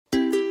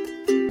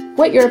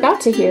What you're about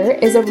to hear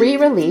is a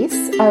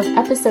re-release of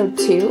episode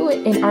 2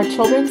 in our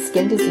Children's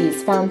Skin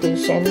Disease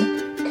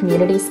Foundation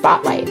Community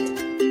Spotlight.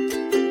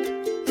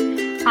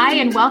 Hi,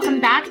 and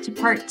welcome back to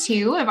part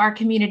 2 of our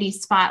Community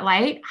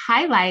Spotlight,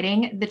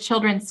 highlighting the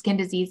Children's Skin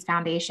Disease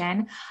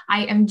Foundation.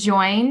 I am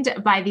joined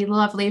by the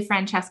lovely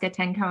Francesca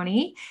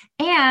Tanconi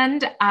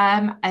and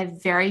a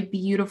very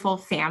beautiful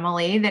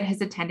family that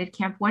has attended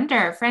Camp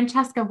Wonder.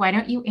 Francesca, why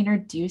don't you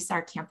introduce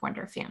our Camp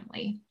Wonder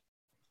family?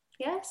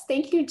 Yes,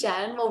 thank you,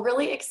 Jen. Well,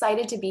 really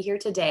excited to be here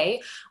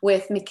today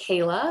with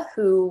Mikaela,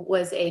 who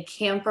was a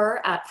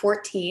camper at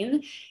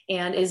 14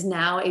 and is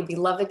now a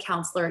beloved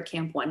counselor at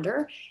Camp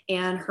Wonder,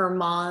 and her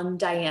mom,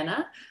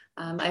 Diana.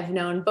 I've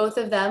known both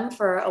of them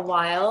for a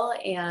while,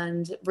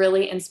 and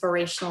really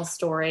inspirational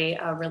story,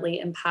 really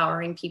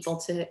empowering people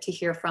to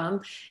hear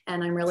from.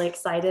 And I'm really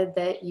excited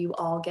that you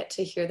all get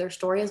to hear their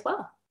story as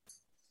well.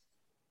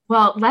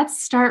 Well, let's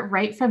start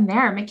right from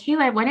there.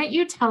 Mikaela, why don't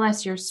you tell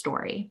us your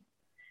story?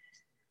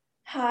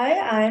 Hi,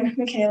 I'm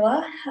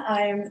Mikaela.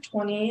 I'm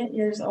 20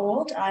 years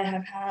old. I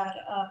have had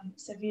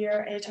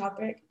severe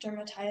atopic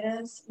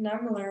dermatitis,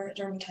 nummular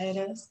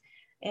dermatitis,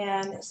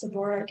 and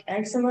seborrheic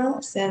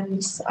eczema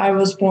since I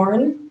was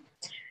born.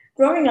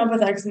 Growing up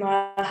with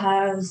eczema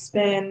has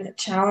been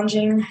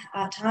challenging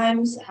at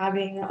times,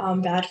 having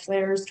bad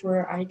flares to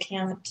where I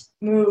can't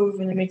move,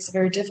 and it makes it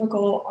very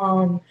difficult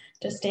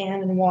to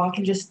stand and walk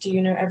and just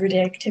do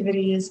everyday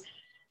activities.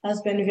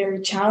 Has been very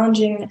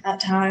challenging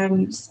at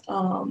times.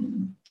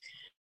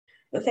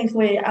 But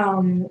thankfully,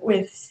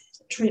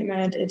 with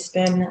treatment, it's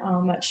been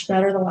much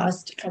better the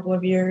last couple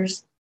of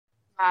years.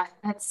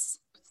 That's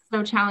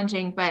so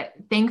challenging, but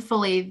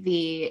thankfully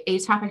the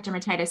atopic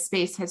dermatitis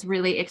space has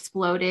really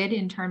exploded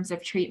in terms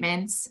of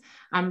treatments.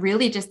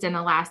 Really just in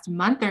the last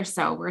month or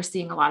so, we're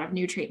seeing a lot of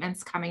new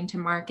treatments coming to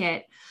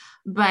market.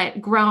 But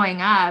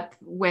growing up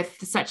with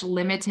such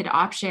limited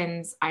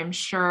options, I'm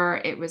sure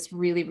it was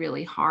really,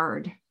 really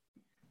hard.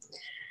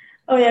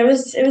 Oh yeah, it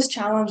was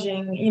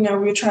challenging. We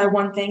would try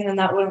one thing and then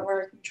that wouldn't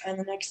work. We'd try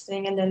the next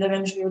thing and then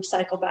eventually we would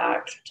cycle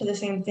back to the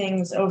same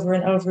things over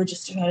and over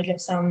just to try to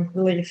get some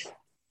relief.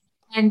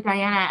 And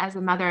Diana, as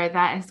a mother,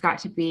 that has got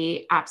to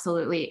be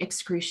absolutely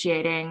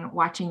excruciating,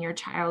 watching your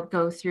child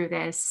go through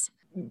this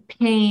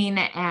pain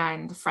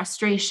and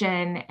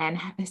frustration and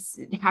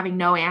having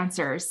no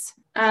answers.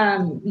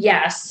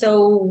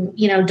 So,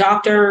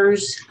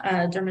 doctors,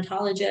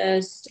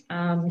 dermatologists,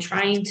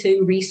 trying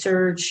to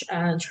research,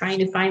 trying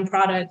to find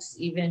products,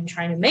 even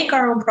trying to make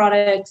our own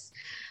products,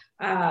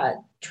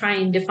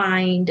 trying to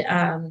find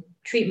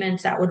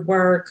treatments that would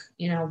work,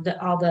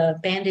 all the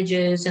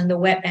bandages and the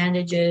wet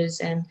bandages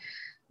and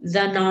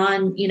the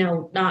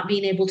not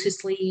being able to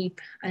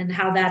sleep and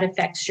how that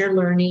affects your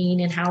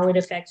learning and how it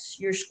affects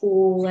your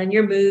school and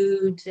your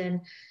moods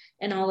and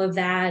all of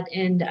that.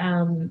 And,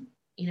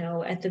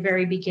 at the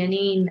very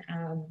beginning,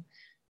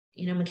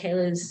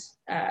 Mikaela's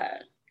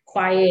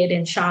quiet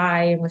and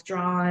shy and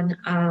withdrawn.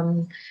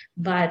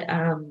 But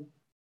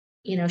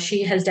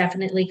she has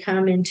definitely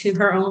come into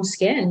her own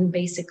skin,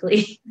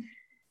 basically.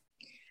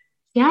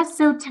 Yeah.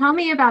 So tell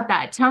me about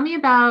that. Tell me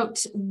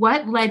about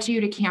what led you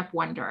to Camp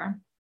Wonder.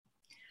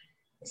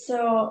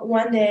 So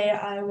one day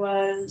I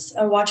was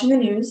watching the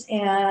news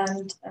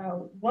and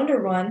Wonder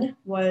Run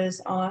was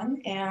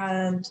on,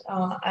 and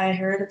I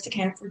heard it's a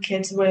camp for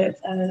kids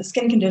with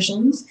skin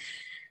conditions.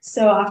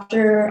 So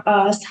after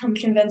some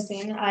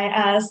convincing, I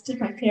asked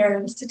my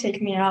parents to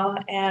take me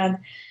out, and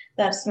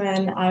that's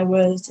when I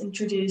was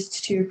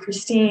introduced to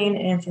Christine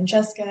and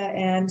Francesca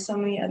and so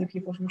many other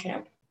people from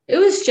camp. It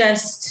was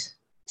just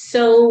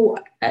so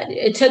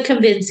it took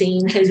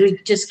convincing because we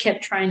just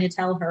kept trying to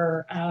tell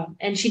her,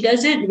 and she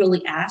doesn't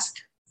really ask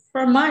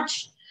for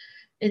much.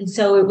 And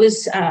so it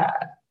was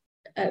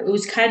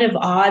kind of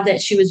odd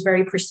that she was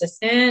very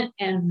persistent,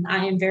 and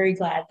I am very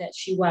glad that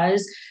she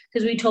was,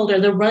 because we told her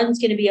the run's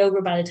going to be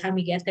over by the time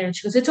we get there. And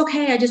she goes, "It's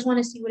okay. I just want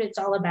to see what it's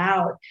all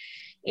about."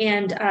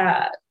 And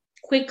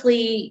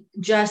quickly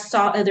just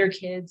saw other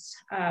kids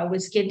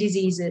with skin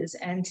diseases,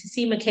 and to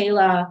see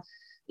Mikaela,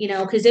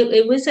 because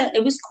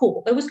it was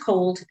cool. It was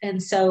cold.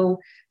 And so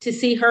to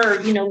see her,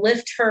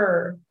 lift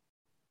her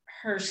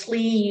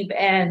sleeve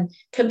and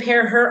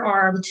compare her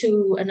arm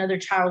to another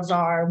child's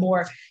arm,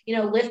 or,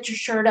 lift her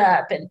shirt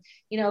up, and,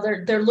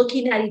 they're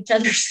looking at each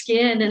other's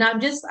skin. And I'm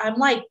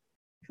like,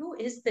 who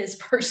is this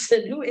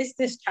person? Who is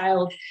this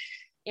child?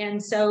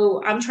 And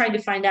so I'm trying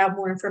to find out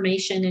more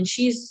information, and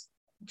she's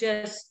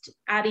just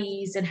at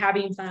ease and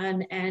having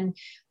fun, and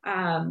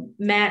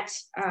met,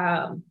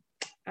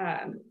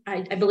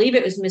 I believe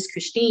it was Miss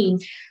Christine,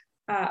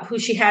 who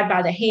she had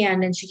by the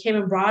hand, and she came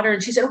and brought her,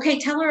 and she said, "Okay,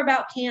 tell her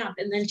about camp."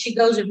 And then she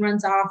goes and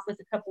runs off with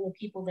a couple of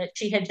people that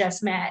she had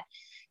just met.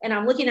 And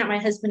I'm looking at my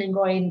husband and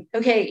going,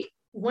 okay,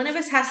 one of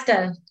us has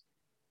to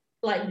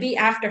be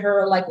after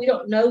her. We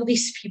don't know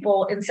these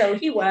people. And so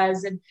he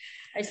was, and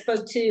I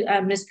spoke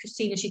to Miss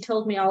Christine, and she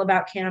told me all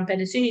about camp.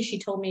 And as soon as she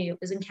told me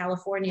it was in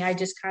California, I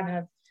just kind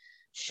of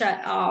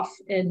shut off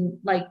and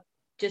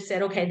just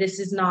said, okay, this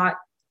is not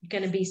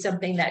going to be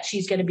something that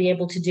she's going to be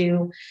able to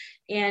do.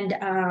 And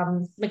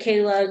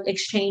Mikaela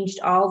exchanged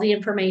all the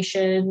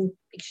information,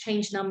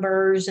 exchanged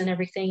numbers and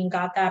everything,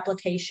 got the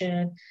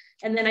application.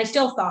 And then I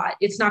still thought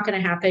it's not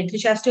going to happen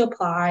because she has to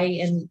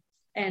apply.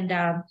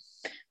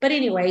 But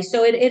anyway,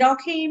 so it all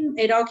came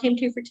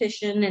to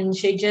fruition, and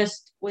she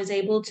just was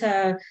able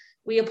to,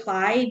 we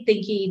applied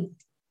thinking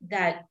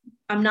that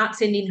I'm not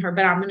sending her,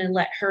 but I'm going to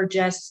let her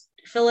just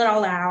fill it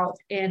all out.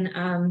 And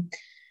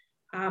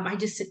I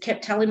just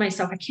kept telling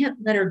myself, I can't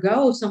let her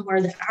go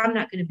somewhere that I'm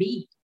not going to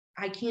be.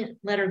 I can't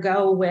let her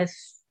go with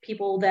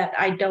people that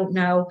I don't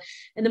know.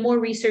 And the more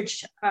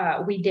research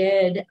we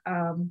did,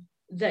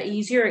 the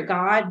easier it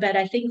got. But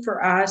I think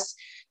for us,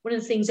 one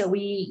of the things that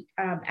we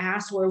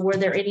asked were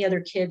there any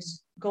other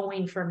kids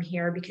going from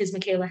here? Because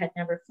Mikaela had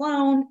never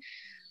flown.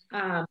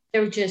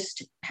 There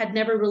just had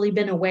never really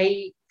been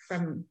away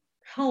from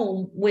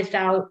home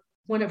without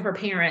one of her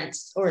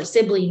parents or a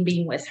sibling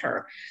being with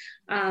her.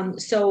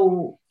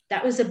 So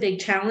that was a big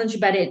challenge,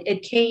 but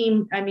it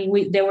came, I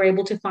mean, they were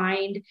able to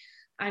find,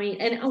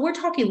 and we're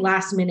talking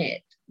last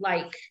minute,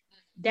 like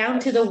down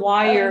to the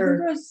wire. I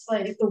think it was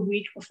like the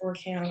week before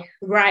camp.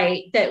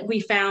 Right. That they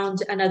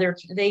found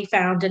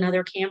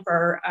another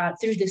camper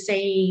through the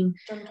same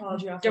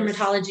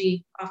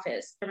dermatologist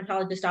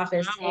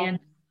office. And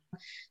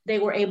they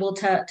were able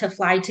to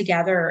fly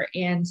together.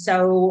 And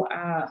so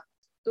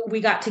we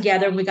got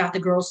together and we got the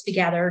girls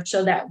together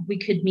so that we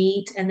could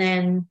meet. And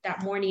then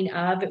that morning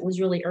it was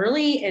really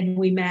early, and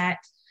we met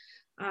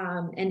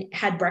and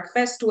had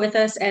breakfast with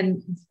us.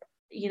 And,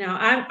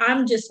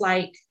 I'm just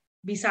like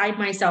beside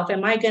myself.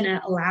 Am I going to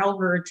allow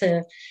her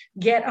to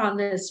get on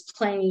this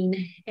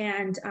plane?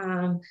 And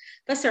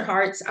bless their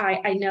hearts,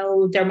 I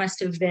know there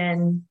must have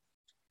been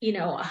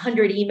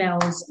 100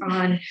 emails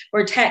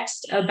or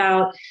text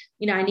about,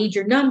 I need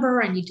your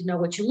number. I need to know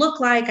what you look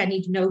like. I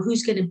need to know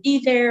who's going to be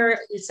there.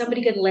 Is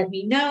somebody going to let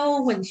me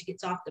know when she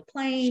gets off the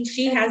plane?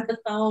 She has the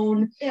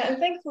phone. Yeah, and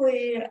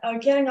thankfully,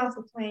 getting off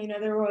the plane,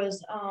 there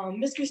was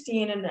Miss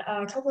Christine and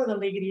a couple of the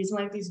ladies in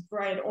like these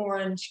bright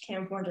orange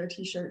Camp Wonder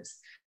t-shirts.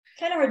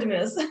 Kind of hard to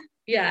miss.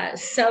 Yeah,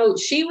 so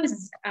she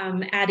was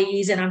at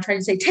ease, and I'm trying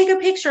to say, take a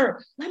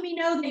picture. Let me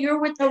know that you're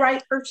with the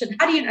right person.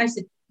 How do you? I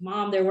said,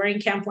 Mom, they're wearing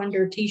Camp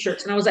Wonder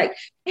t-shirts, and I was like,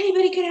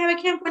 anybody can have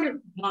a Camp Wonder.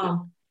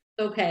 Mom,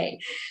 okay.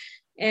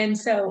 And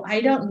so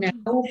I don't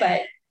know,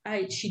 but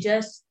she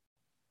just,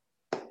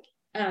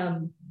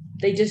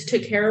 they just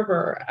took care of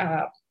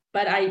her.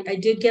 But I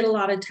did get a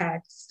lot of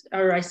texts,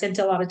 or I sent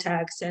a lot of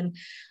texts, and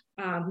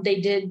they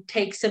did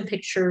take some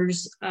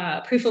pictures,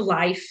 proof of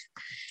life,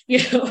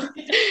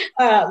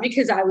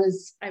 because I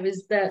was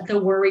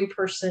the worry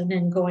person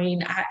and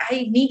going,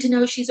 I need to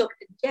know she's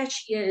okay. Yes,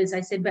 she is.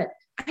 I said, but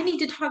I need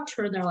to talk to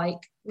her. And they're like,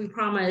 we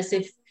promise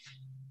if,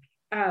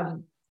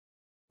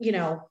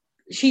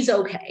 she's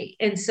okay.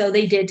 And so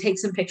they did take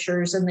some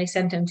pictures and they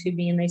sent them to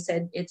me, and they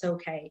said, it's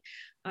okay.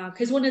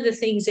 Because one of the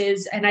things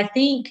is, and I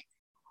think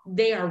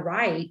they were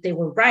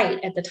right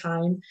at the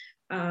time.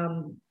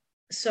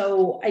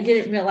 So I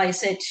didn't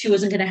realize that she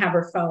wasn't going to have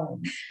her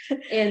phone.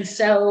 And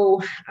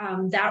so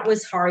that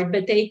was hard,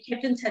 but they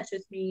kept in touch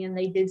with me and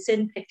they did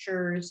send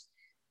pictures,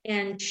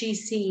 and she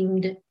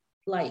seemed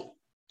like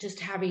just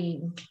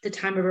having the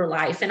time of her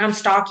life. And I'm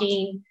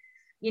stalking,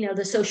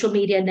 the social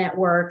media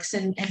networks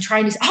and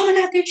trying to say, oh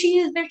my God, there she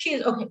is. Okay,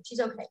 she's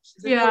okay.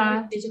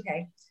 She's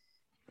okay.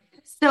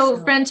 So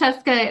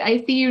Francesca,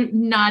 I see you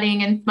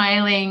nodding and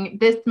smiling.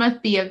 This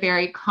must be a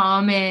very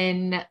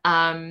common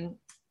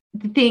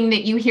thing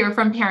that you hear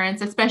from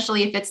parents,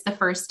 especially if it's the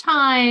first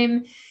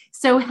time.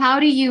 So how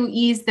do you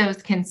ease those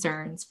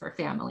concerns for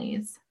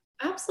families?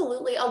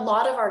 Absolutely. A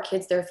lot of our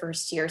kids, their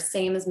first year,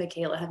 same as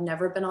Mikaela, have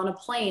never been on a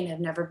plane, have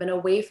never been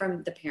away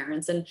from the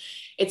parents. And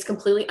it's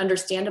completely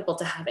understandable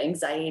to have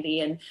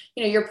anxiety. And,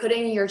 you're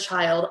putting your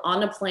child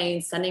on a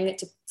plane,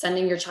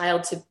 sending your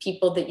child to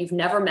people that you've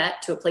never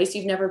met, to a place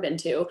you've never been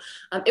to.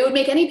 It would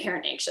make any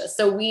parent anxious.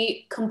 So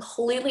we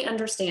completely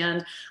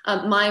understand.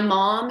 My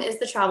mom is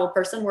the travel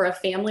person. We're a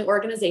family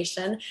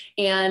organization,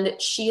 and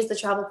she is the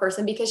travel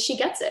person because she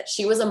gets it.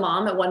 She was a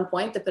mom at one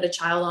point that put a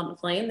child on a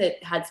plane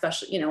that had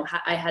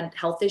I had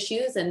health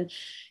issues and,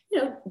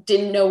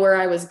 didn't know where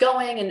I was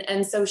going.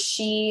 And so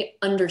she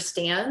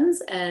understands,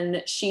 and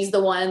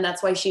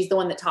that's why she's the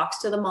one that talks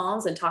to the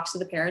moms and talks to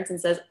the parents and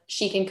says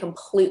she can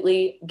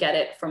completely get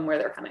it from where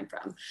they're coming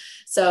from.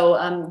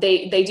 So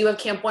they do have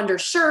Camp Wonder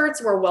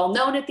shirts. We're well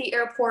known at the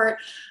airport.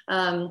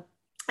 And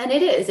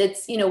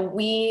it's,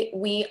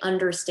 we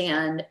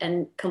understand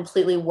and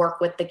completely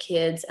work with the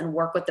kids and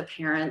work with the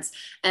parents.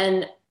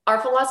 And our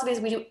philosophy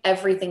is we do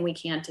everything we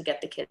can to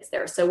get the kids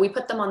there. So we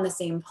put them on the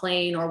same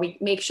plane, or we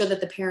make sure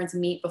that the parents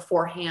meet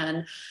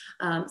beforehand.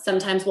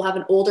 Sometimes we'll have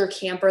an older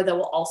camper that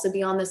will also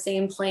be on the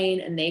same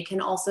plane, and they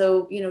can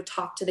also,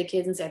 talk to the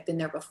kids and say, I've been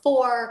there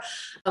before.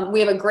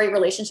 We have a great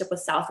relationship with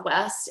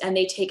Southwest, and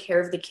they take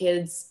care of the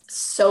kids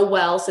so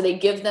well. So they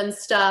give them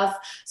stuff.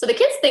 So the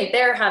kids think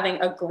they're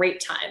having a great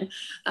time.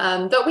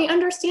 But we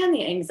understand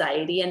the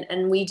anxiety,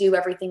 and we do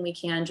everything we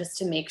can just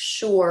to make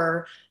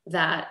sure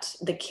that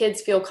the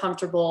kids feel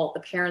comfortable,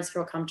 the parents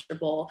feel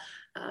comfortable,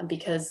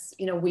 because,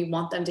 you know, we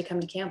want them to come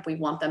to camp. We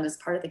want them as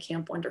part of the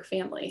Camp Wonder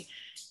family.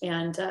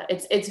 And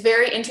it's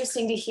very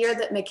interesting to hear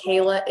that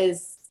Mikaela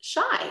is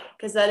shy,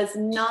 because that is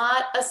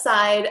not a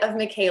side of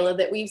Mikaela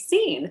that we've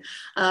seen.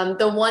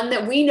 The one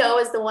that we know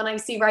is the one I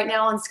see right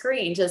now on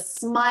screen, just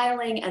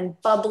smiling and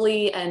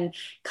bubbly and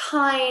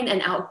kind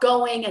and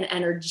outgoing and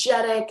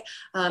energetic,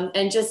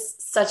 and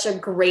just such a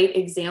great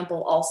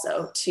example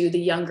also to the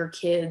younger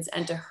kids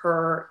and to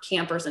her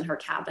campers in her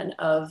cabin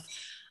of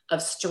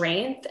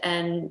strength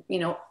and, you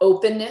know,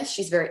 openness.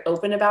 She's very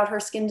open about her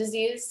skin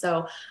disease.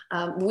 So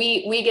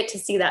we get to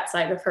see that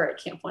side of her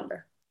at Camp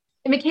Wonder.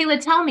 Mikaela,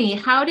 tell me,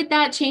 how did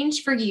that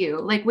change for you?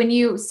 Like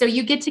so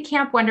you get to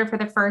Camp Wonder for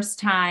the first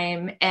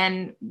time,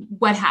 and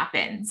what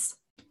happens?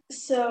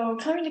 So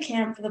coming to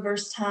camp for the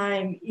first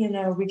time, you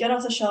know, we get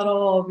off the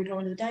shuttle, we go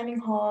into the dining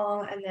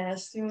hall, and then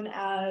as soon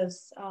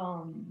as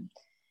I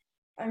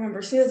remember,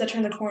 as soon as I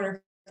turned the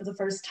corner for the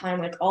first time,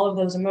 like all of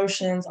those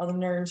emotions, all the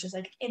nerves just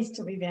like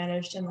instantly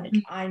vanished, and like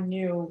I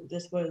knew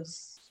this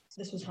was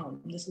home.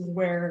 This is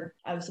where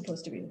I was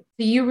supposed to be.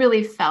 So you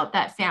really felt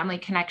that family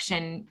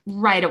connection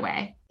right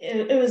away.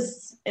 It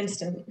was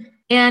instant.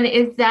 And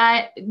is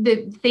that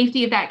the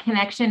safety of that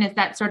connection? Is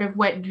that sort of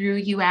what drew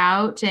you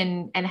out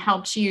and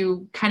helped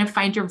you kind of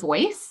find your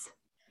voice?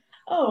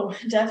 Oh,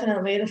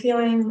 definitely. The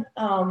feeling,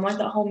 like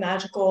that whole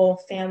magical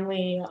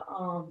family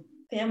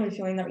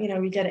feeling that, you know,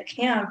 we get at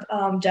camp,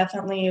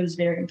 definitely it was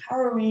very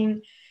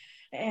empowering.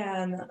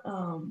 And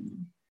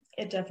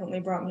it definitely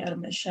brought me out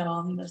of my shell,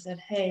 and I said,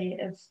 hey,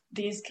 if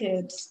these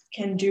kids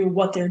can do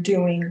what they're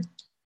doing,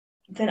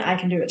 then I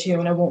can do it too,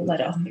 and I won't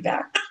let it hold me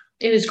back.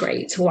 It was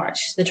great to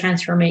watch the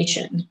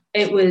transformation.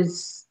 It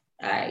was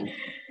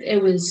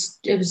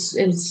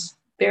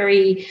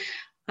very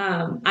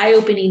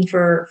eye-opening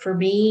for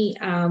me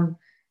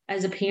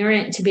as a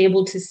parent to be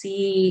able to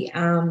see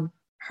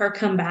her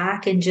come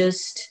back and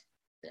just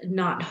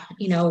not,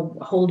 you know,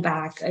 hold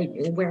back,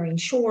 wearing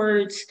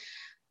shorts.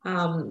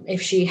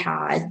 If she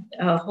had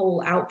a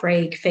whole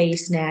outbreak,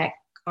 face, neck,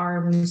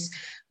 arms,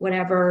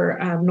 whatever,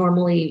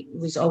 normally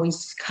was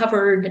always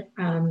covered.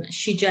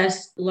 She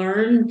just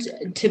learned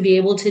to be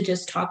able to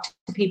just talk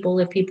to people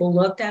if people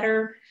looked at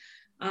her.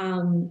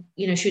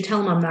 You know, she would tell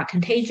them, I'm not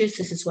contagious.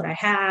 This is what I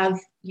have.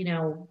 You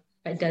know,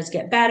 it does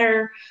get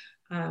better.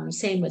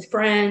 Same with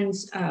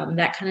friends,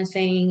 that kind of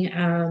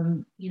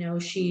thing. You know,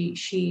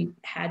 she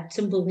had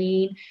some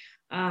bullying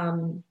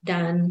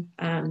done,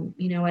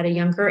 you know, at a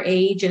younger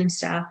age and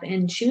stuff.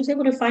 And she was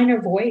able to find her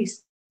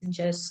voice and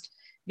just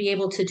be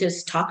able to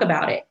just talk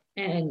about it,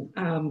 and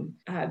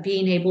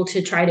being able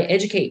to try to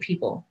educate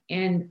people.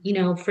 And, you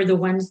know, for the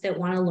ones that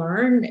want to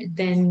learn,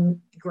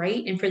 then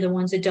great. And for the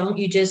ones that don't,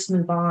 you just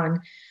move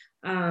on.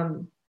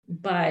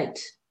 But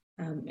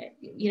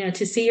you know,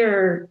 to see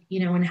her, you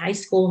know, in high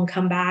school and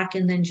come back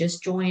and then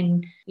just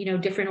join, you know,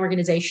 different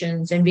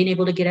organizations, and being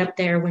able to get up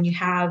there when you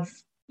have,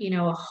 you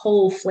know, a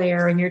whole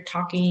flare and you're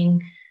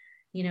talking,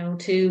 you know,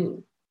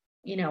 to,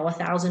 you know,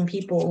 1,000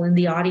 people in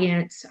the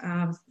audience,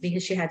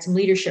 because she had some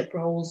leadership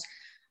roles,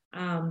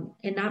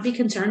 and not be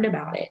concerned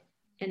about it,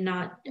 and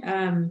not,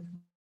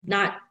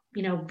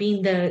 you know,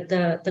 being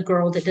the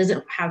girl that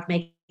doesn't have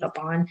makeup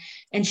on,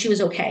 and she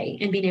was okay,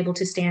 and being able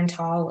to stand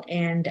tall,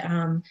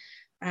 and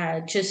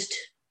just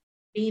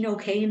being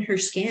okay in her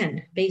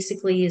skin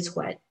basically is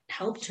what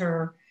helped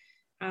her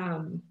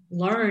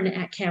learn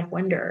at Camp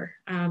Wonder.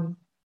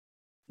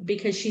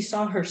 Because she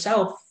saw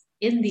herself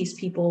in these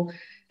people.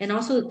 And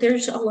also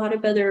there's a lot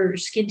of other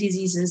skin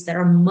diseases that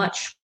are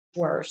much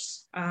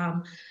worse.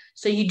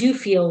 So you do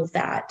feel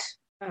that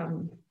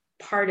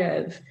part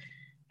of,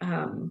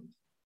 I'm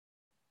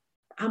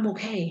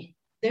okay,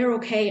 they're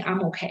okay,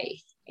 I'm okay.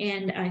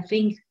 And I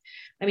think,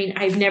 I mean,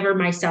 I've never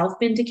myself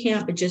been to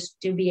camp, but just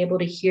to be able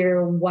to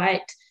hear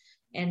what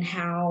and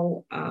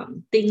how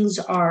things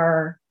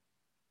are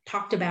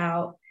talked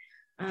about.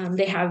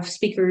 They have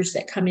speakers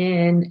that come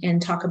in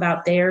and talk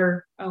about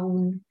their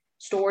own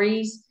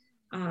stories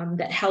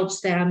that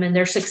helps them, and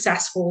they're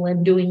successful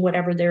in doing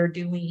whatever they're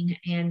doing.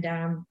 And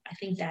I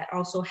think that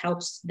also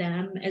helps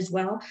them as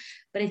well.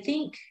 But I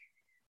think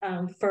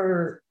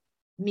for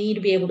me to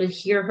be able to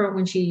hear her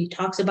when she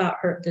talks about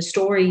the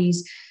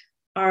stories,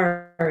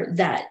 are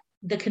that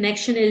the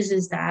connection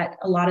is that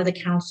a lot of the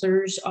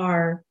counselors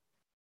are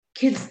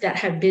kids that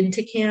have been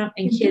to camp,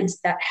 and kids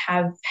that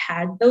have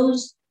had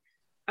those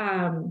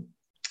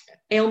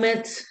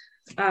ailments,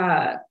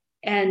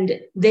 and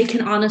they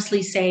can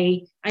honestly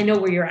say, I know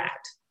where you're at.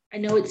 I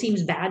know it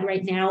seems bad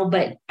right now,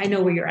 but I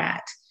know where you're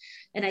at.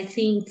 And I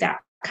think that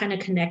kind of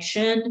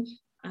connection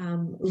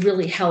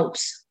really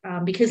helps,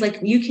 because like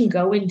you can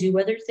go and do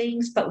other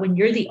things, but when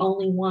you're the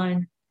only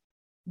one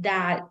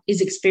that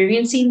is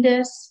experiencing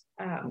this,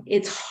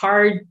 it's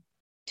hard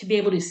to be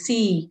able to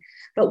see.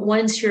 But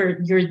once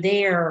you're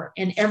there,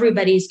 and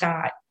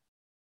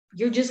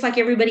you're just like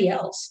everybody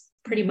else,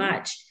 pretty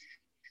much.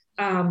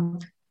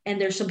 And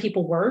there's some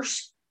people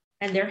worse,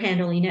 and they're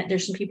handling it.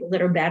 There's some people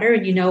that are better,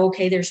 and you know,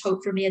 okay, there's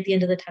hope for me at the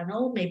end of the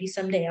tunnel. Maybe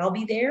someday I'll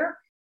be there.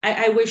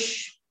 I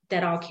wish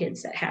that all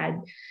kids that had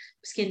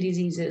skin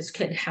diseases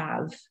could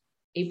have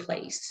a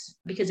place,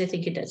 because I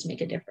think it does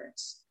make a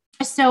difference.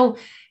 So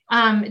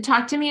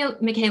talk to me,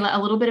 Mikaela,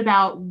 a little bit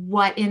about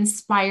what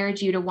inspired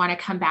you to want to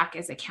come back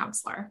as a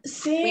counselor.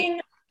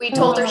 We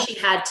told her she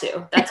had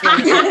to. That's what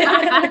you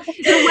can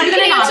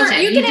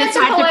answer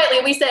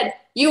politely. We said,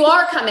 you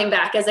are coming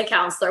back as a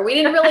counselor. We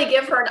didn't really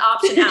give her an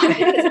option out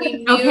because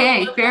we knew,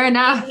 okay, fair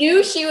enough. We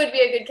knew she would be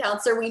a good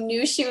counselor. We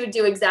knew she would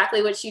do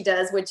exactly what she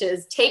does, which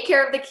is take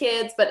care of the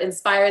kids, but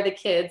inspire the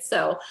kids.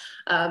 So,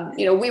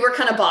 we were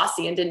kind of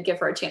bossy and didn't give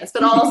her a chance,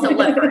 but I'll also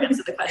let her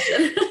answer the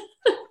question.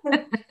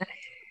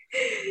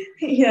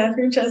 Yeah,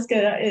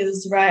 Francesca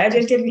is right. I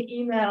did get an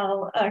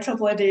email a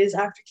couple of days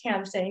after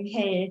camp saying,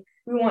 hey,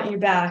 we want you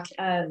back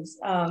as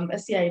a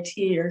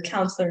CIT or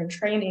counselor in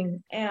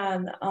training.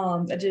 And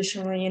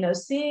additionally,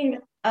 seeing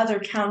other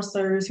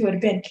counselors who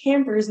had been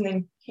campers and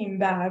then came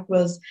back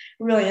was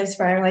really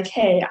inspiring. Like,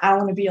 hey, I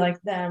want to be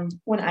like them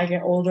when I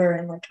get older,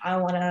 and like I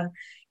want to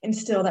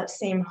instill that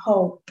same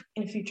hope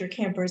in future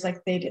campers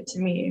like they did to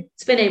me.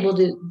 It's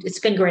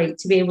been great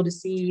to be able to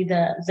see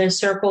the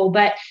circle,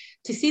 but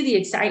to see the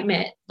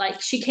excitement.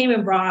 Like, she came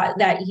and brought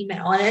that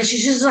email, and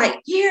she's just like,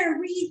 here,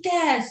 read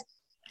this.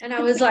 And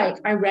I was like,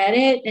 I read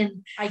it,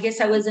 and I guess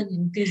I wasn't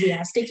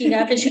enthusiastic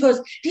enough. And she goes,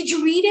 did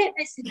you read it?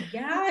 I said,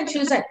 yeah. And she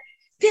was like,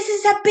 this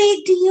is a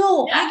big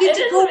deal. Yeah, I get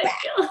to go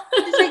back.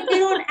 It's like, they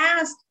don't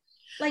ask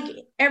like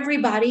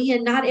everybody,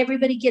 and not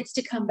everybody gets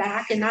to come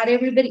back, and not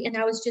everybody. And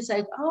I was just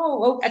like,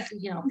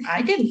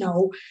 I didn't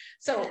know.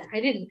 So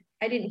I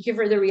didn't give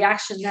her the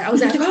reaction that I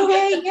was like,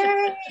 okay,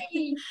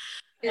 yay.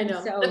 I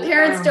know. So, the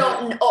parents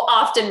don't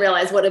often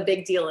realize what a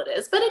big deal it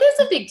is, but it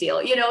is a big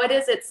deal.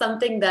 It's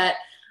something that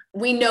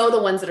we know,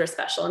 the ones that are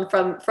special. And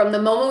from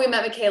the moment we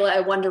met Mikaela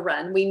at Wonder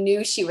Run, we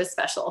knew she was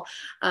special.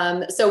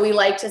 So we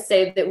like to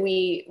say that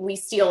we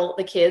steal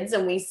the kids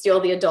and we steal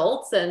the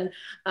adults, and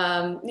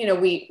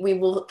we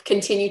will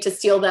continue to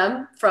steal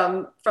them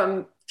from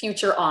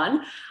future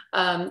on.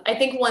 I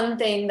think one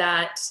thing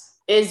that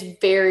is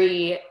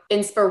very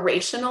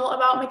inspirational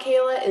about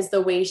Mikaela is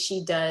the way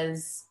she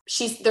does.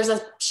 There's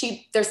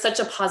such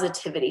a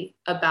positivity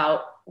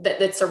about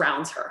that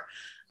surrounds her.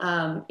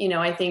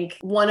 I think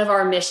one of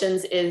our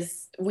missions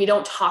is we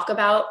don't talk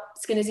about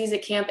skin disease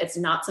at camp. It's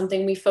not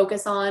something we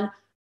focus on,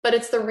 but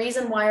it's the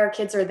reason why our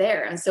kids are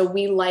there. And so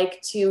we like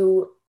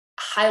to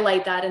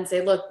highlight that and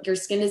say, look, your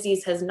skin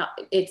disease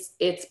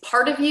it's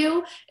part of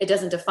you. It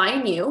doesn't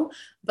define you,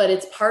 but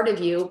it's part of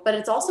you, but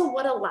it's also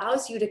what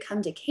allows you to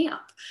come to camp.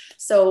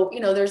 So,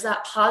 there's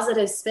that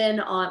positive spin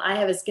on, I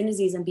have a skin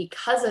disease, and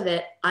because of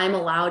it, I'm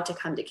allowed to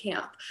come to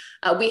camp.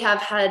 We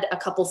have had a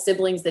couple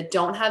siblings that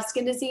don't have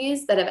skin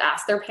disease that have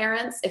asked their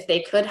parents if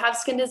they could have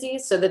skin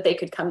disease so that they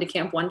could come to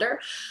Camp Wonder.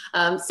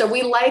 So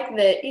we like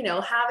that,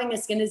 having a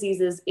skin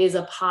disease is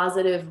a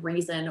positive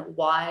reason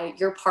why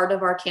you're part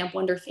of our Camp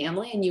Wonder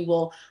family, and you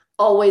will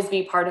always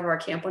be part of our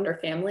Camp Wonder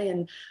family,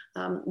 and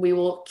we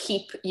will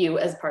keep you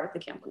as part of the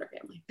Camp Wonder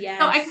family. Yeah.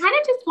 So I kind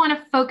of just want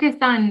to focus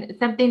on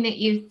something that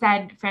you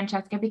said,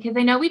 Francesca, because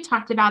I know we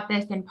talked about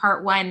this in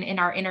part one in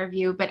our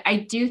interview, but I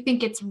do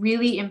think it's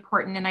really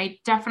important, and I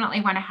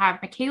definitely want to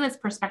have Mikaela's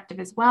perspective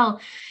as well,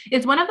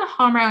 is one of the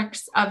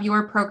hallmarks of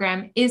your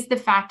program is the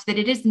fact that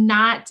it is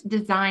not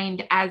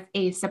designed as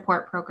a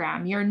support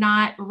program. You're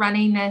not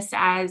running this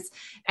as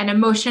an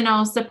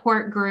emotional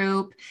support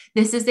group.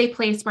 This is a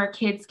place where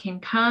kids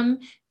can come,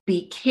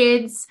 be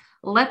kids,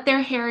 let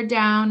their hair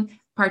down,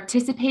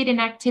 participate in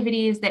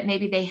activities that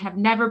maybe they have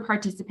never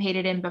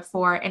participated in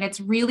before. And it's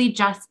really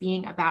just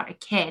being about a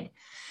kid.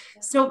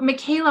 So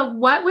Mikaela,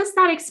 what was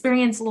that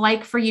experience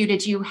like for you?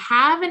 Did you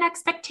have an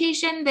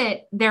expectation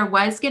that there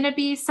was going to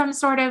be some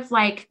sort of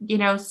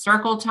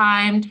circle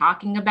time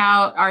talking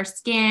about our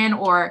skin,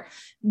 or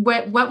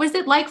what was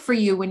it like for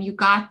you when you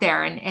got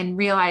there and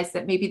realized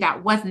that maybe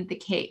that wasn't the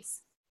case?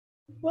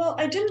 Well,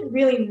 I didn't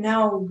really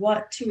know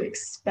what to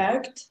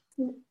expect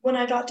when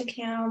I got to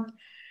camp.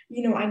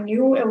 I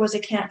knew it was a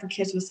camp for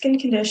kids with skin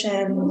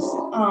conditions.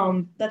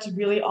 That's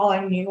really all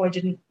I knew. I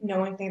didn't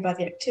know anything about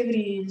the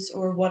activities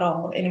or what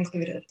all it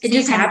included. It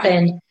just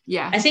happened.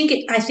 Yeah. I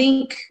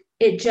think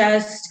it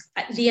just,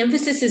 the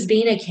emphasis is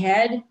being a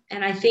kid.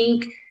 And I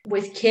think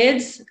with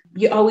kids,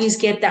 you always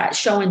get that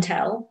show and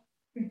tell.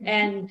 Mm-hmm.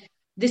 And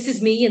this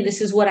is me, and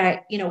this is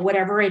what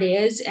whatever it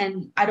is.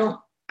 And I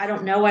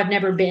don't know, I've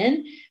never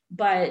been,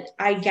 but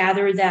I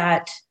gather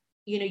that,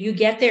 you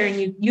get there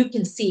and you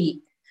can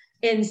see.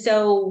 And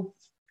so,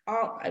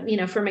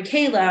 for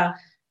Mikaela,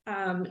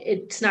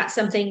 it's not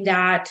something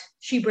that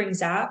she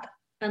brings up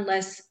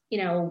unless,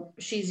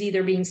 she's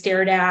either being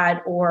stared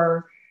at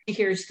or she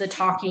hears the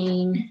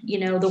talking,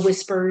 the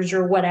whispers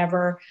or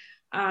whatever.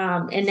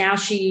 And now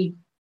she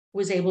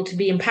was able to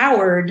be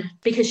empowered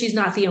because she's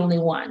not the only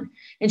one,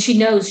 and she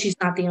knows she's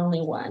not the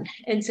only one.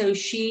 And so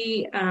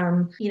she,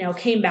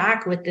 came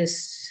back with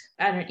this,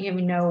 I don't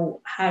even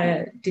know how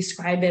to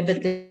describe it,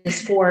 but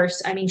this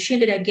force. I mean, she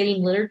ended up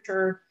getting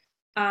literature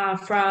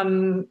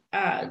from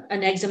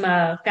an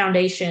eczema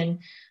foundation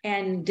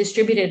and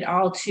distributed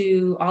all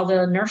to all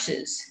the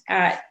nurses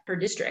at her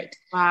district.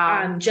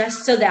 Wow.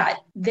 Just so that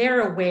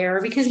they're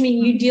aware, because I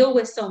mean, you deal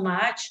with so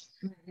much.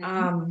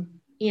 Mm-hmm.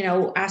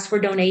 Ask for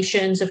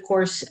donations, of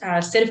course,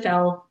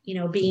 Cetaphil,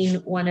 being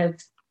one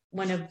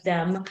of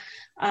them.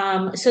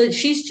 So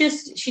she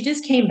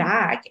just came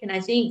back, and I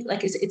think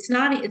like it's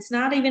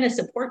not even a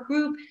support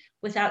group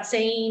without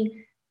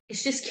saying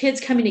it's just kids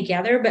coming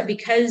together, but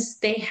because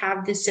they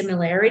have this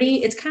similarity,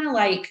 it's kind of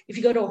like if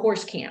you go to a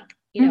horse camp,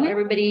 Mm-hmm.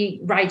 everybody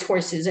rides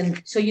horses.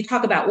 And so you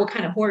talk about what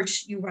kind of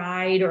horse you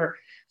ride, or,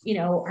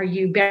 are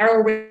you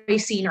barrel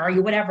racing, or are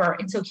you whatever?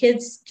 And so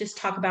kids just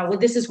talk about, well,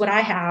 this is what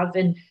I have.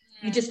 And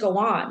you just go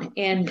on,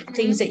 and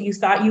things that you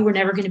thought you were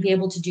never going to be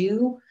able to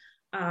do.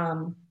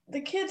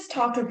 The kids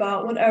talk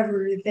about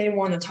whatever they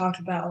want to talk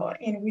about,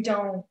 and we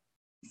don't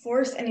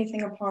force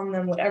anything upon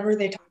them. Whatever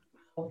they talk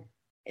about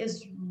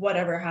is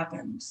whatever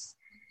happens.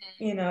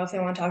 If they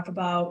want to talk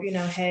about,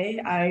 hey,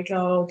 I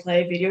go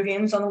play video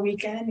games on the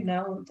weekend,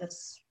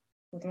 that's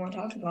what they want to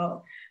talk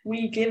about.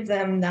 We give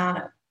them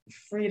that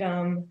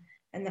freedom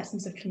and that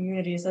sense of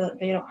community so that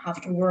they don't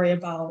have to worry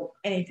about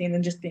anything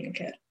than just being a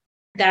kid.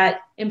 That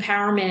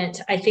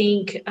empowerment, I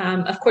think,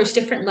 of course,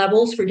 different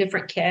levels for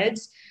different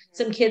kids.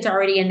 Some kids are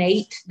already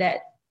innate that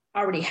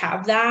already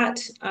have that.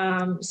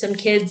 Some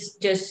kids,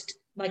 just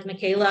like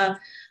Mikaela,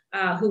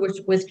 who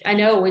was with, I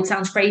know it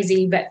sounds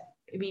crazy, but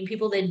I mean,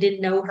 people that didn't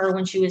know her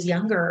when she was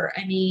younger.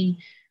 I mean,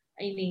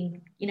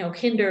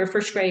 kinder,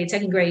 first grade,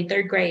 second grade,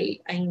 third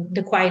grade,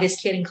 the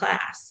quietest kid in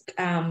class.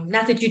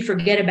 Not that you'd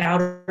forget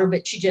about her,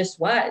 but she just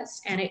was.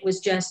 And it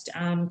was just,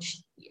 then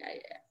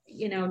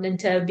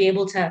to be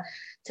able to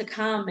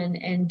come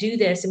and do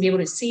this and be able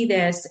to see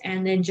this,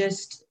 and then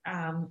just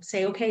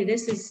say, okay,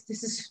 this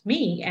is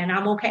me, and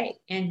I'm okay,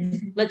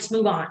 and let's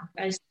move on.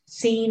 I've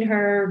seen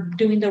her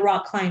doing the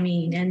rock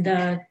climbing and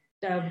the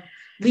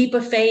leap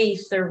of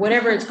faith, or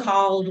whatever it's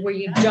called, where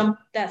you jump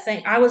that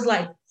thing. I was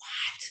like, what?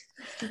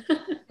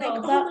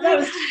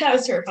 That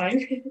was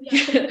terrifying.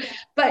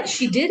 But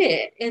she did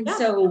it. And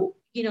so,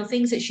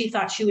 things that she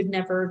thought she would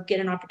never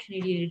get an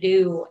opportunity to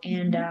do,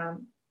 and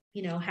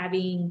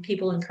having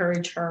people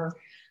encourage her.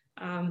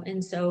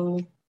 And so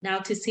now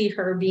to see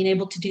her being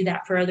able to do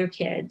that for other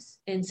kids.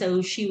 And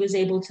so she was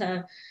able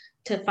to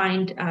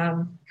find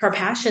her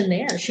passion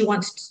there. She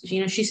wants,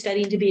 she's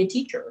studying to be a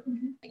teacher.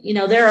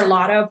 Mm-hmm. There are a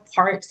lot of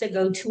parts that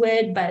go to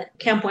it, but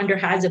Camp Wonder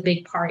has a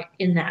big part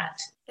in that.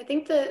 I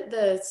think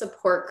the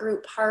support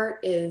group part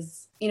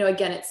is,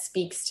 again, it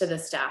speaks to the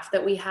staff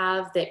that we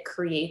have that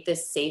create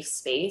this safe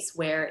space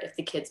where if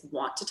the kids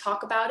want to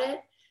talk about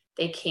it,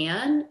 they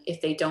can. If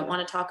they don't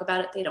want to talk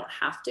about it, they don't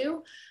have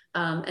to.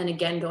 And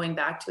again, going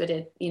back to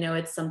it,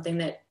 it's something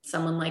that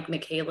someone like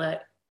Mikaela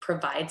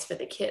provides for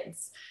the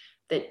kids,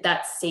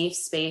 that safe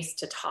space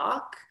to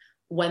talk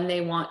when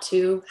they want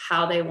to,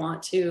 how they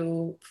want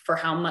to, for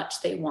how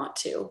much they want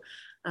to.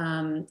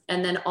 And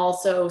then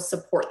also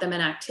support them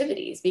in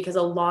activities, because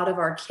a lot of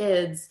our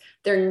kids,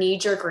 their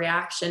knee-jerk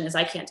reaction is,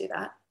 I can't do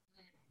that.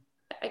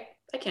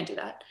 I can't do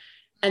that.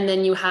 And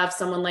then you have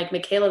someone like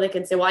Mikaela that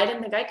can say, well, I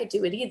didn't think I could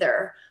do it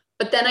either.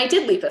 But then I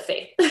did leap of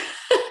faith,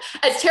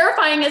 as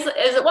terrifying as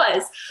it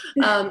was,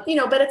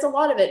 but it's a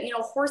lot of it,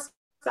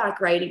 horseback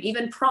riding,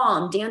 even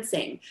prom,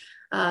 dancing,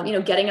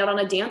 getting out on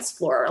a dance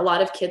floor. A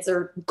lot of kids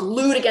are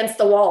glued against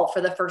the wall for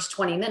the first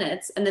 20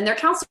 minutes, and then their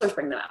counselors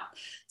bring them out.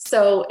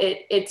 So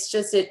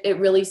it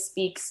really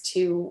speaks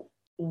to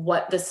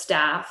what the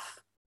staff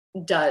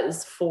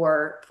does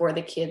for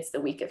the kids the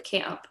week of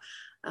camp.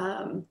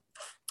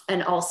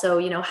 And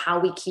also, how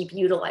we keep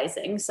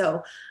utilizing.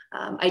 So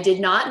I did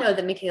not know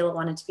that Mikaela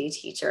wanted to be a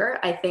teacher.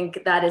 I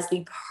think that is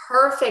the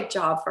perfect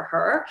job for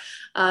her.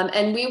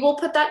 And we will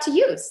put that to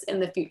use in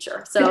the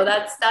future. So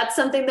that's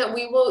something that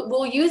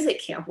we'll use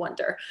at Camp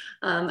Wonder.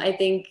 I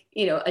think,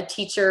 a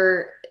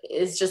teacher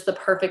is just the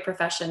perfect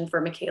profession for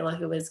Mikaela,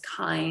 who is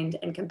kind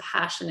and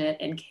compassionate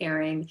and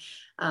caring,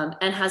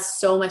 and has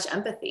so much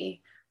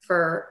empathy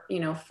for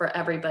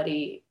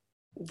everybody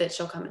that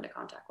she'll come into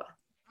contact with.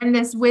 And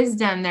there's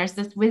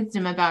this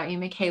wisdom about you,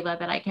 Mikaela,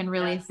 that I can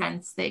really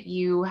sense that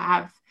you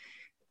have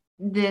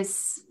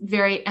this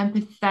very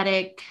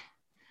empathetic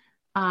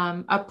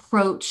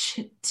approach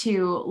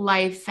to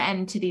life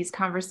and to these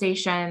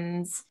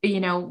conversations,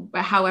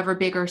 however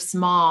big or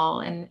small.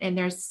 And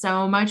there's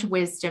so much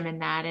wisdom in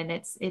that. And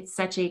it's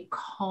such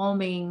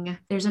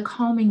there's a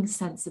calming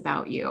sense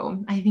about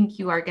you. I think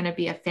you are going to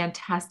be a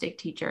fantastic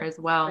teacher as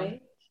well.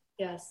 Right?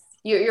 Yes.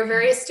 You're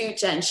very astute,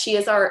 Jen.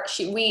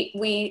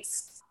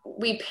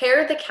 We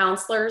pair the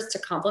counselors to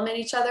complement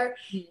each other.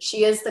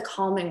 She is the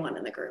calming one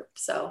in the group.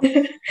 So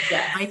yes,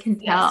 I can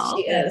tell.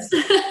 Yes, she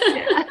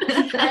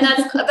is.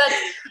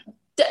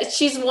 And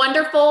she's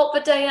wonderful.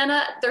 But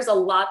Diana, there's a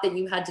lot that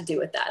you had to do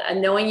with that.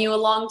 And knowing you a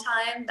long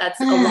time,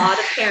 that's a lot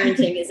of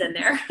parenting is in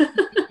there.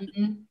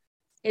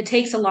 It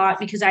takes a lot,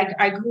 because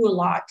I grew a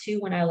lot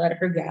too when I let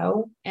her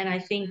go. And I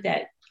think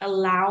that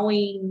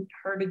allowing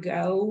her to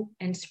go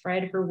and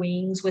spread her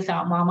wings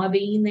without mama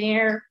being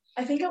there.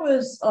 I think it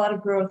was a lot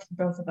of growth for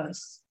both of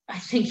us. I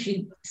think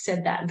you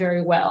said that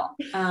very well,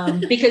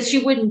 because she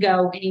wouldn't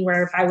go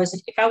anywhere if I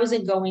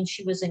wasn't going,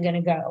 she wasn't going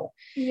to go.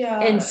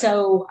 Yeah. And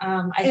so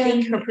I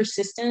think her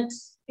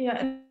persistence. Yeah,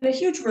 and a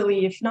huge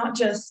relief, not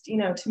just,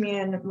 to me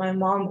and my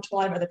mom, but to a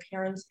lot of other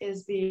parents,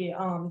 is the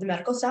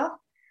medical staff.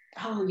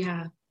 Oh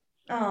yeah.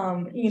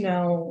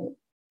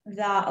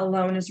 That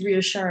alone is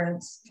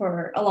reassurance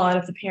for a lot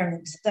of the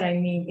parents that I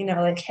meet,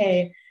 like,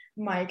 hey,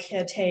 my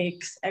kid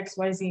takes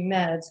XYZ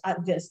meds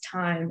at this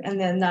time. And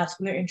then that's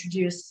when they're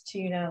introduced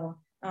to,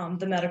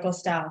 the medical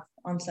staff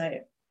on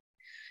site.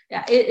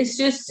 Yeah, it's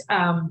just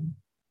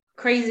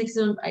crazy.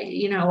 So,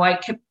 I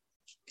kept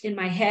in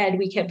my head,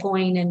 we kept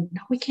going and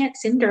no, we can't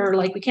send her.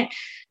 Like, we can't.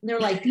 And they're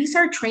like, these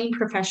are trained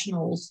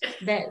professionals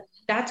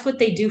that's what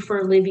they do for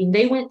a living.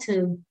 They went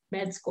to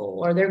med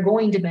school, or they're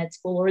going to med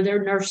school, or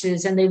they're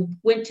nurses and they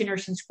went to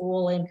nursing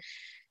school.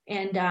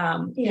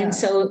 And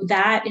so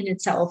that in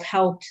itself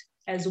helped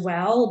as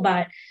well.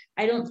 But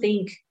I don't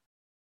think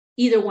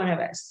either one of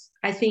us,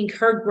 I think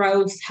her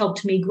growth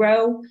helped me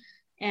grow,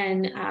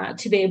 and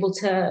to be able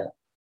to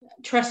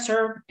trust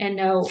her and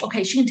know,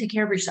 okay, she can take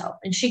care of herself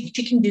and she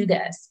can do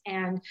this.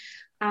 And,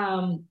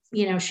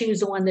 she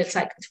was the one that's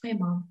like, it's okay,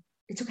 Mom,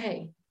 it's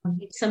okay.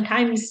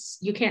 Sometimes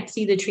you can't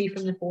see the tree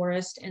from the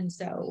forest. And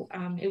so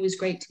it was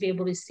great to be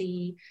able to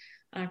see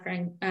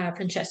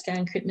Francesca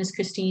and Miss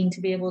Christine, to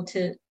be able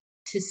to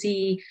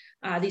see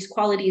these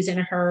qualities in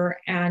her,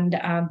 and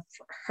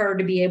for her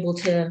to be able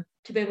to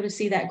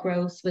see that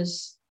growth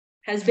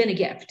has been a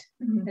gift.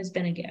 Mm-hmm. Has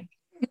been a gift.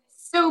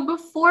 So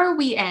before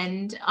we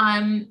end,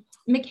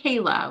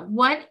 Mikaela,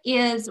 what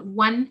is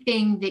one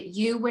thing that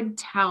you would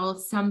tell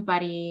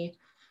somebody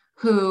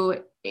who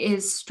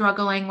is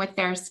struggling with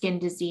their skin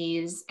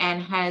disease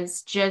and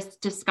has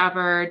just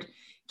discovered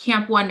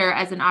Camp Wonder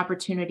as an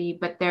opportunity,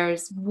 but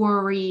there's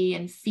worry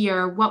and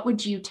fear? What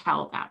would you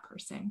tell that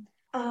person?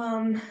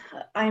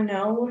 I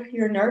know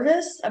you're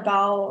nervous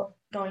about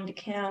going to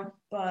camp,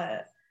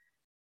 but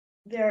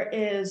there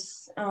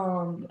is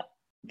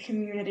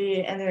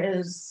community and there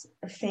is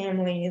a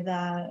family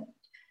that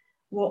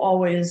will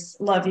always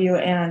love you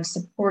and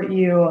support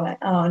you,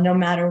 no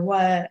matter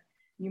what.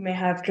 You may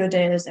have good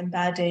days and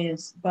bad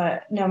days,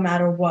 but no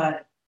matter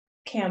what,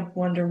 Camp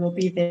Wonder will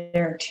be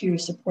there to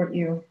support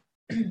you.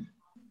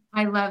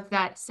 I love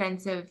that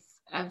sense of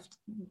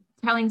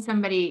telling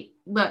somebody,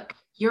 look,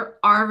 you're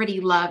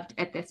already loved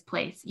at this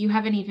place. You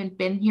haven't even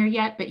been here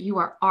yet, but you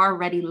are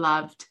already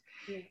loved.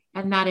 Yeah.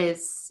 And that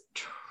is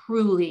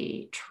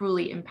truly,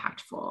 truly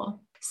impactful.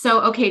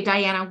 So, okay,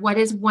 Diana, what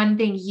is one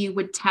thing you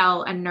would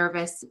tell a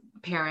nervous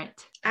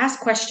parent?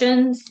 Ask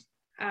questions,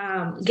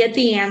 get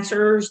the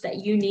answers that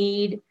you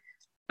need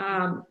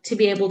to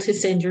be able to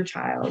send your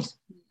child.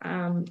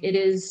 It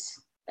is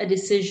a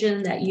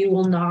decision that you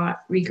will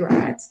not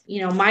regret.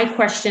 My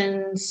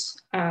questions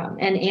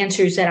and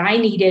answers that I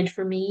needed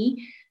for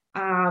me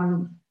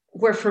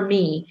were for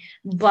me,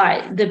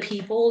 but the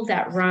people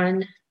that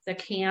run the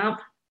camp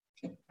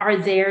are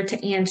there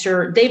to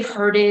answer. They've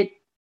heard it,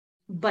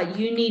 but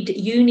you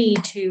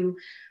need to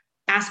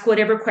ask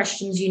whatever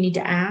questions you need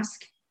to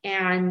ask,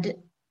 and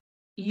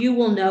you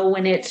will know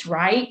when it's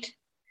right.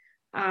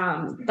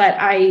 But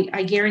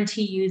I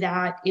guarantee you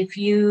that if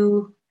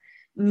you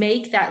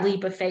make that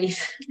leap of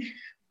faith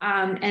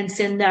and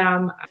send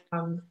them,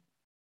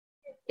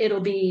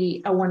 it'll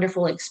be a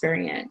wonderful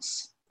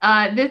experience.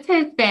 This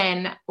has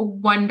been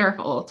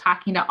wonderful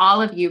talking to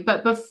all of you.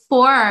 But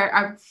before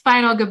our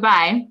final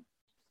goodbye,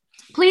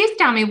 please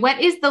tell me, what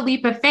is the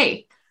leap of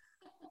faith?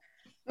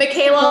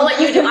 Mikaela, I'll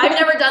let you do. I've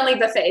never done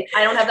leap of faith.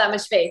 I don't have that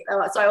much faith.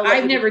 So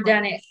I've never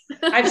done it.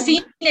 I've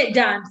seen it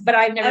done, but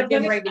I've never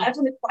been ready. I've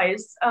done it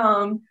twice.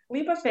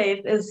 Leap of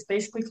faith is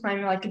basically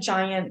climbing like a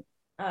giant,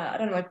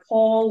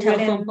 pole.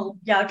 Telephone pole.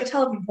 Yeah, like a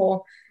telephone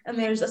pole. And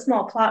there's a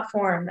small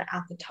platform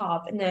at the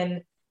top. And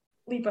then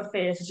leap of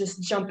faith is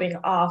just jumping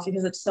off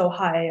because it's so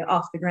high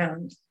off the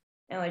ground.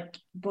 And like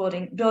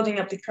building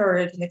up the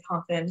courage and the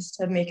confidence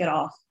to make it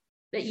off.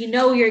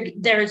 That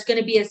there's going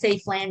to be a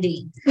safe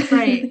landing,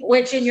 right?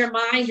 Which in your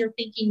mind you're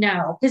thinking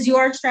no, because you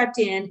are strapped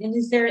in. And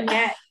is there a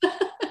net?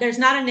 There's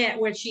not a net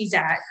where she's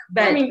at.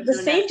 But the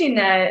safety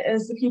net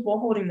is the people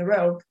holding the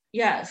rope.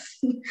 Yes.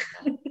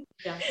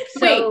 Yeah.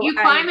 Wait, you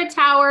climb a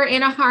tower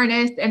in a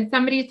harness, and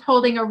somebody's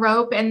holding a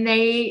rope, and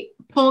they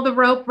pull the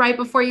rope right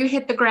before you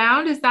hit the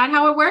ground. Is that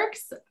how it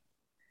works?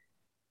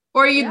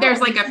 Or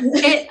there's like a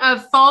pit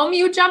of foam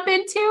you jump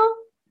into?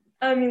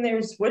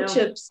 There's wood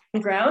chips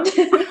on the ground.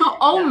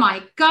 Oh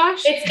my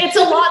gosh. It's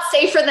a lot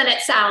safer than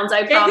it sounds,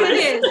 I promise.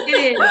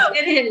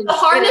 It is. The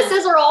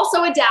harnesses are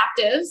also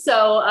adaptive.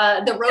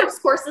 So the ropes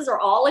courses are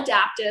all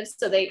adaptive.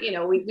 So they,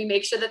 we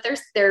make sure that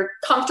they're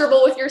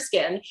comfortable with your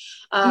skin.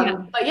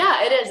 But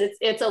yeah, it is.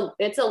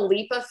 It's a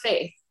leap of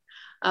faith.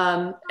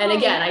 And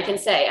again, I can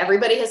say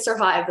everybody has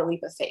survived the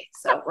leap of faith.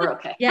 So we're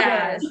okay.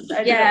 Yes.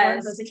 I did it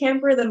once as a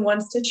camper, then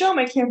once to show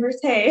my campers,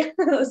 hey,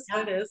 that's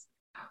how it is.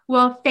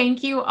 Well,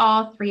 thank you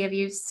all three of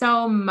you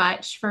so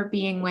much for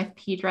being with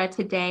Pedra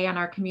today on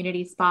our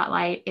community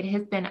spotlight. It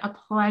has been a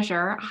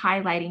pleasure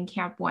highlighting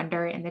Camp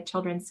Wonder and the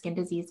Children's Skin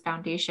Disease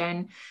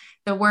Foundation.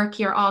 The work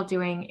you're all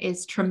doing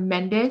is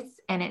tremendous,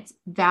 and it's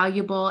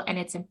valuable, and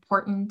it's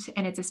important,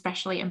 and it's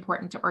especially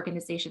important to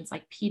organizations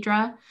like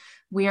Pedra.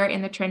 We are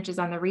in the trenches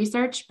on the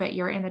research, but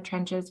you're in the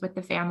trenches with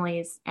the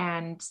families,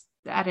 and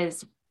that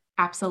is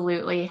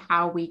absolutely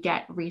how we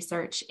get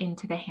research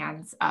into the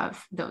hands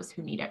of those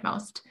who need it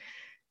most.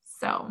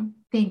 So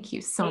thank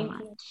you so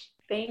much.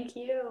 Thank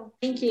you.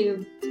 Thank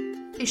you.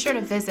 Be sure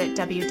to visit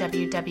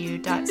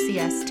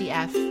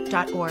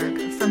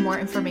www.csdf.org for more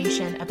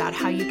information about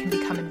how you can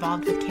become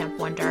involved with Camp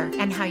Wonder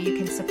and how you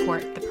can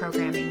support the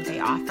programming they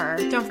offer.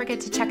 Don't forget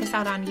to check us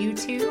out on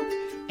YouTube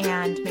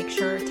and make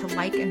sure to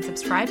like and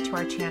subscribe to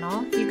our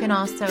channel. You can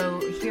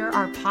also hear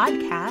our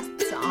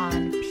podcasts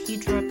on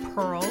Pedra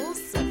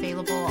Pearls,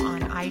 available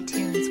on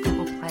iTunes,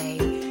 Google Play,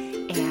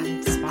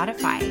 and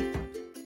Spotify.